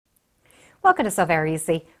Welcome to So Very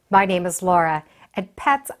Easy. My name is Laura, and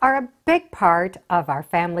pets are a big part of our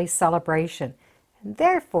family celebration. And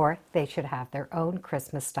therefore, they should have their own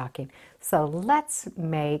Christmas stocking. So let's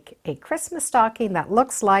make a Christmas stocking that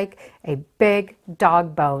looks like a big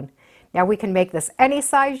dog bone. Now we can make this any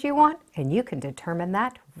size you want, and you can determine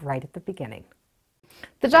that right at the beginning.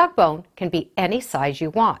 The dog bone can be any size you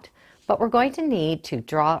want, but we're going to need to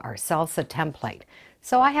draw ourselves a template.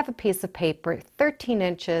 So I have a piece of paper 13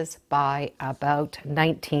 inches by about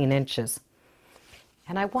 19 inches.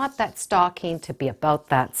 And I want that stocking to be about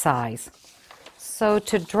that size. So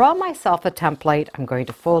to draw myself a template, I'm going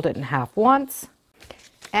to fold it in half once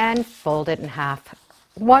and fold it in half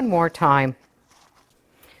one more time.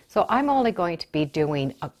 So I'm only going to be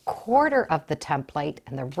doing a quarter of the template,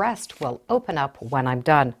 and the rest will open up when I'm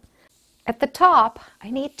done. At the top, I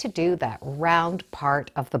need to do that round part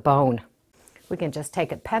of the bone. We can just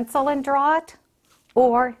take a pencil and draw it,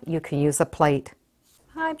 or you can use a plate.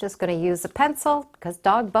 I'm just going to use a pencil because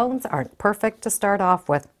dog bones aren't perfect to start off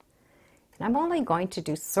with. And I'm only going to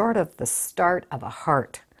do sort of the start of a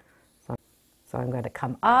heart. So I'm going to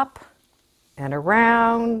come up and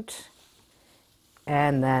around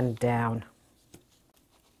and then down.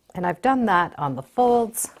 And I've done that on the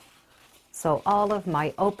folds, so all of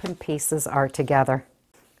my open pieces are together.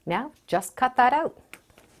 Now just cut that out.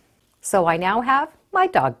 So I now have my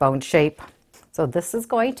dog bone shape. So this is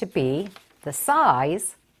going to be the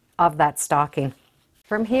size of that stocking.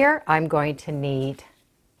 From here, I'm going to need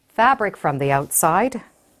fabric from the outside.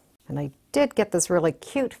 And I did get this really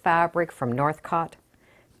cute fabric from Northcott.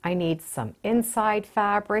 I need some inside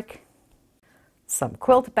fabric, some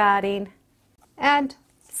quilt batting, and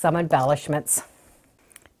some embellishments.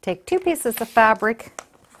 Take two pieces of fabric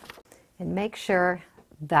and make sure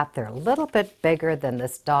that they're a little bit bigger than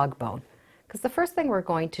this dog bone, because the first thing we're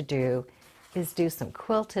going to do is do some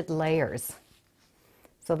quilted layers.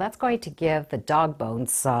 So that's going to give the dog bone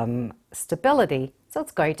some stability, so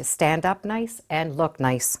it's going to stand up nice and look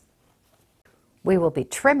nice. We will be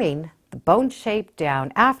trimming the bone shape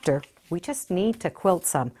down after. We just need to quilt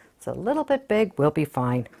some. It's a little bit big, we'll be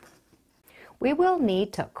fine. We will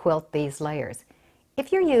need to quilt these layers.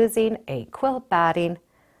 If you're using a quilt batting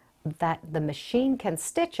that the machine can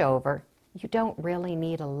stitch over, you don't really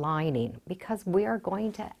need a lining because we are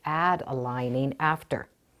going to add a lining after.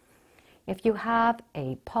 If you have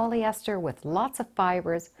a polyester with lots of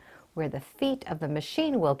fibers where the feet of the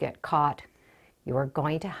machine will get caught, you are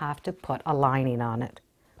going to have to put a lining on it.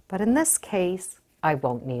 But in this case, I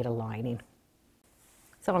won't need a lining.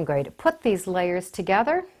 So I'm going to put these layers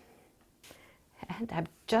together, and I'm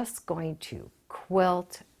just going to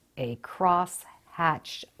quilt a cross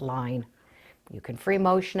hatched line. You can free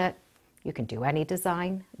motion it. You can do any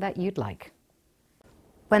design that you'd like.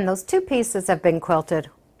 When those two pieces have been quilted,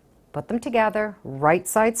 put them together, right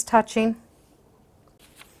sides touching,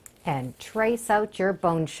 and trace out your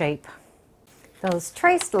bone shape. Those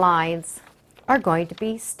traced lines are going to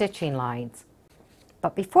be stitching lines.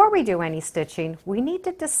 But before we do any stitching, we need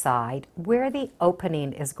to decide where the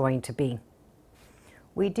opening is going to be.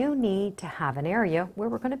 We do need to have an area where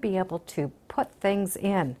we're going to be able to put things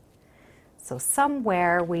in. So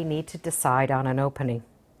somewhere we need to decide on an opening.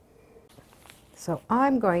 So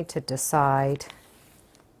I'm going to decide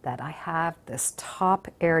that I have this top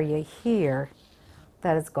area here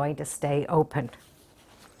that is going to stay open.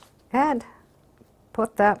 And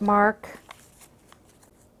put that mark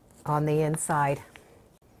on the inside.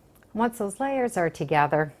 Once those layers are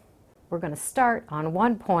together, we're going to start on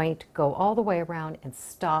one point, go all the way around, and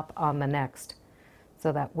stop on the next,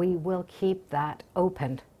 so that we will keep that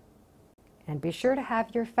open. And be sure to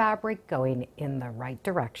have your fabric going in the right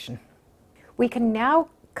direction. We can now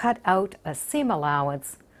cut out a seam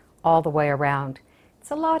allowance all the way around.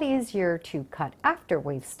 It's a lot easier to cut after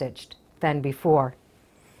we've stitched than before.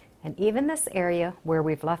 And even this area where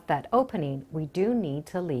we've left that opening, we do need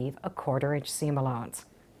to leave a 1/4 inch seam allowance.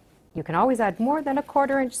 You can always add more than a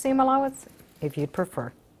 1/4 inch seam allowance if you'd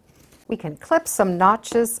prefer. We can clip some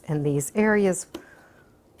notches in these areas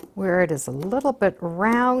where it is a little bit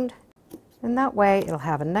round, and that way it'll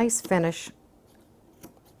have a nice finish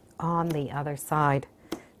on the other side.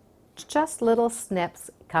 Just little snips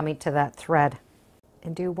coming to that thread,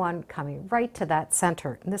 and do one coming right to that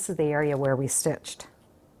center. And this is the area where we stitched.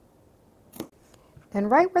 And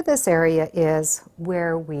right where this area is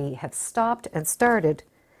where we have stopped and started,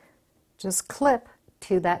 just clip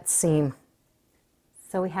to that seam.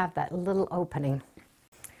 So we have that little opening.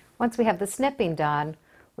 Once we have the snipping done,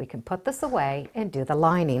 we can put this away and do the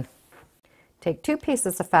lining. Take two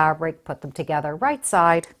pieces of fabric, put them together right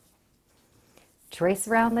side, trace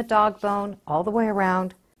around the dog bone all the way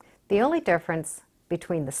around. The only difference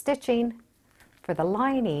between the stitching for the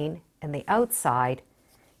lining and the outside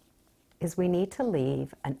is we need to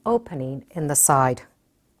leave an opening in the side.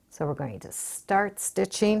 So we're going to start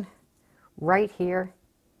stitching right here,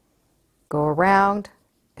 go around,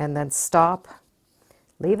 and then stop,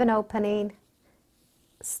 leave an opening,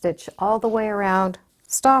 stitch all the way around,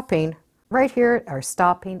 stopping right here at our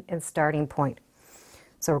stopping and starting point.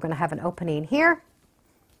 So we're going to have an opening here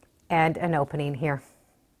and an opening here.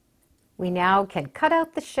 We now can cut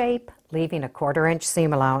out the shape, leaving a 1/4 inch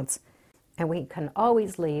seam allowance. And we can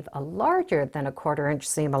always leave a larger than a 1/4 inch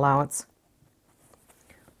seam allowance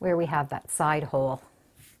where we have that side hole,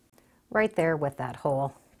 right there with that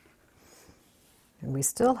hole. And we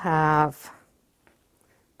still have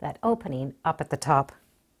that opening up at the top.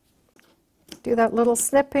 Do that little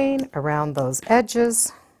snipping around those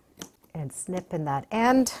edges and snip in that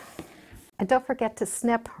end. And don't forget to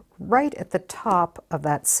snip right at the top of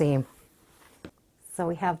that seam. So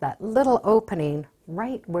we have that little opening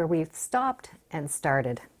right where we've stopped and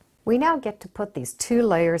started. We now get to put these 2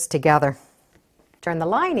 layers together. Turn the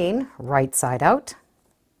lining right side out,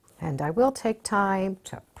 and I will take time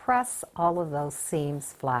to press all of those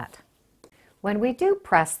seams flat. When we do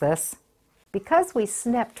press this, because we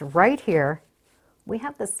snipped right here, we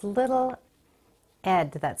have this little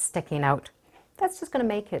edge that's sticking out. That's just going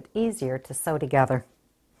to make it easier to sew together.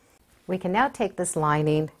 We can now take this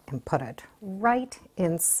lining and put it right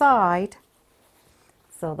inside,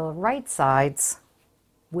 so the right sides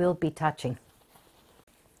will be touching.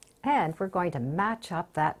 And we're going to match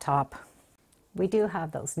up that top. We do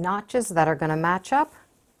have those notches that are going to match up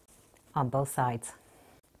on both sides.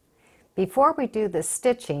 Before we do this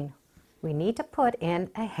stitching, we need to put in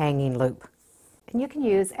a hanging loop. And you can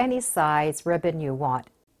use any size ribbon you want.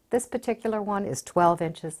 This particular one is 12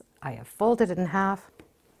 inches. I have folded it in half.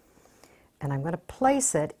 And I'm going to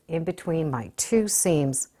place it in between my 2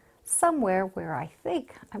 seams, somewhere where I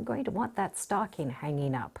think I'm going to want that stocking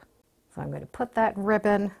hanging up. So I'm going to put that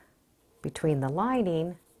ribbon between the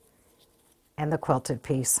lining and the quilted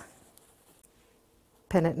piece.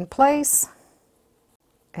 Pin it in place.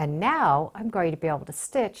 And now I'm going to be able to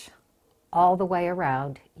stitch all the way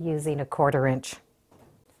around using a 1/4 inch.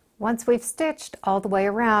 Once we've stitched all the way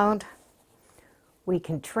around, we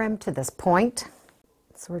can trim to this point.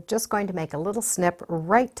 So we're just going to make a little snip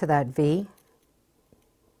right to that V.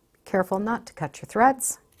 Be careful not to cut your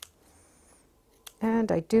threads.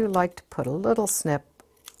 And I do like to put a little snip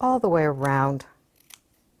all the way around.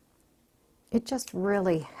 It just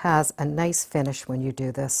really has a nice finish when you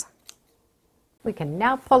do this. We can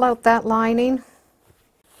now pull out that lining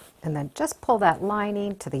and then just pull that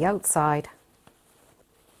lining to the outside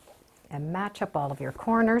and match up all of your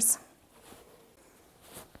corners.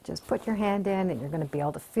 Just put your hand in and you're going to be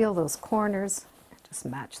able to feel those corners and just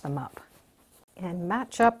match them up. And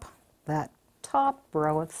match up that top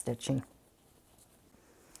row of stitching.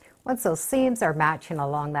 Once those seams are matching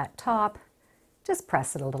along that top, just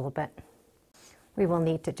press it a little bit. We will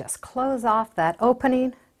need to just close off that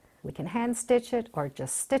opening. We can hand stitch it or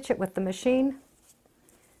just stitch it with the machine.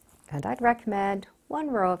 And I'd recommend 1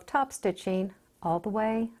 row of top stitching all the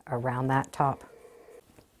way around that top.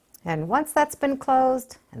 And once that's been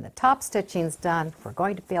closed and the top stitching's done, we're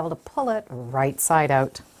going to be able to pull it right side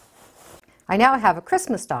out. I now have a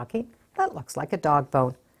Christmas stocking that looks like a dog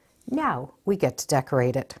bone. Now we get to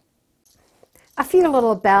decorate it. A few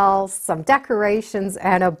little bells, some decorations,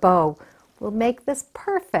 and a bow will make this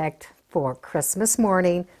perfect for Christmas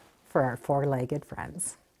morning for our 4-legged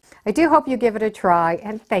friends. I do hope you give it a try,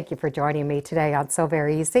 and thank you for joining me today on Sew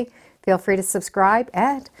Very Easy. Feel free to subscribe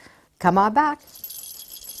and come on back.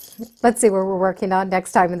 Let's see what we're working on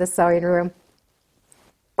next time in the sewing room.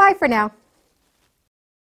 Bye for now.